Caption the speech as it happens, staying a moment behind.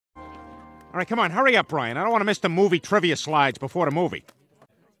All right, come on, hurry up, Brian. I don't want to miss the movie trivia slides before the movie.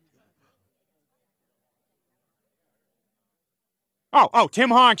 Oh, Tim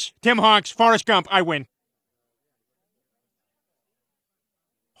Honks, Forrest Gump, I win.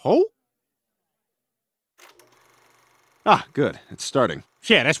 Who? Ah, good. It's starting.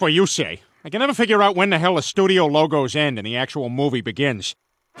 Yeah, that's what you say. I can never figure out when the hell the studio logos end and the actual movie begins.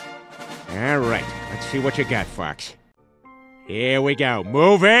 All right, let's see what you got, Fox. Here we go.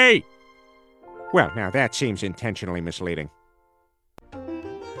 Movie! Well, now that seems intentionally misleading.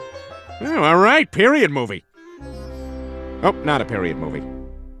 Oh, all right, period movie. Oh, not a period movie.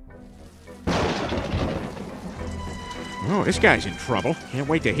 Oh, this guy's in trouble. Can't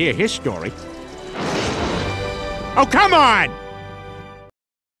wait to hear his story. Oh, come on!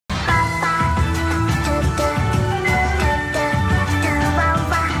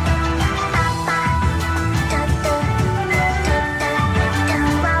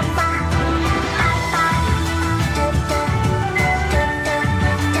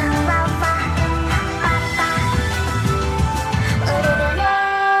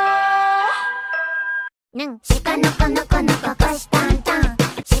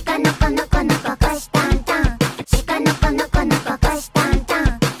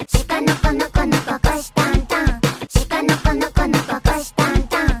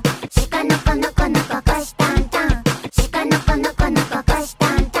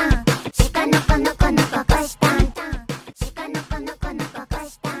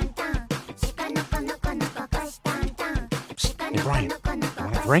 Hey, Brian, you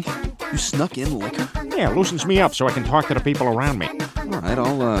want a drink? You snuck in liquor? Yeah, loosens me up so I can talk to the people around me. All right,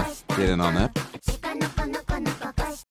 I'll get in on that.